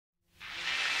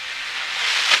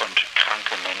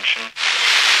function.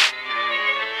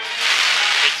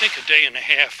 I think a day and a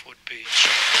half would be.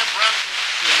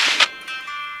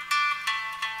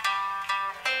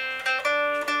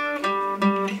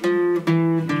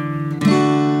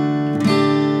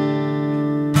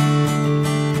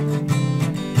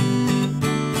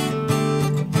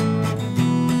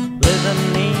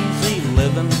 Living easy,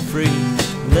 living free,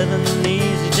 living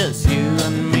easy, just you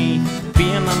and me.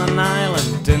 Being on an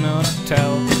island in a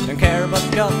hotel, don't care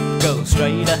about God, go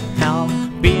straight to hell.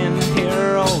 Being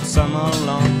here all summer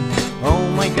long,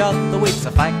 oh my God, the weeks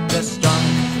of fact are strong.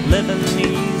 Living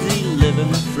easy,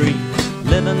 living free,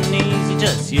 living easy,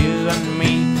 just you and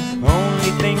me.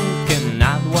 Only thinking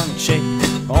at one chick,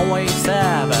 always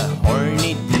have a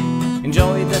horny dick.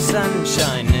 Enjoy the sun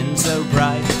shining so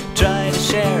bright, try to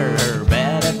share her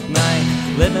bed at night.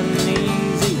 Living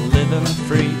easy, living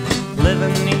free,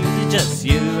 living easy, just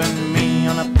you and me.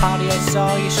 On a party I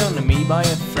saw you shown to me by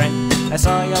a friend, I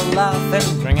saw you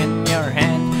laughing, drink in your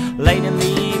hand. Late in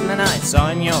the evening I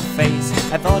saw in your face,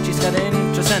 I thought she's got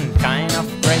interesting kind of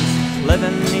grace.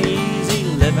 Living easy,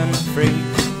 living free,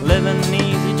 living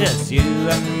easy, just you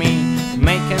and me.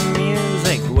 Making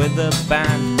music with a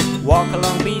band, walk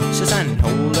along beaches and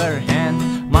hold her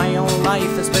hand. My whole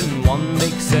life has been one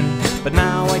big sin, but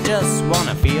now I just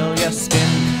wanna feel your skin.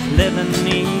 Living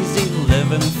easy,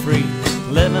 living free,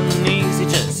 living easy,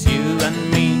 just you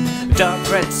and me. Dark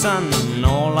red sun,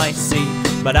 all I see,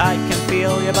 but I can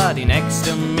feel your body next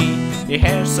to me. Your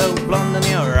hair so blonde and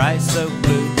your eyes so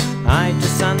blue, I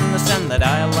just understand that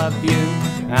I love you,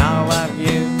 I love you.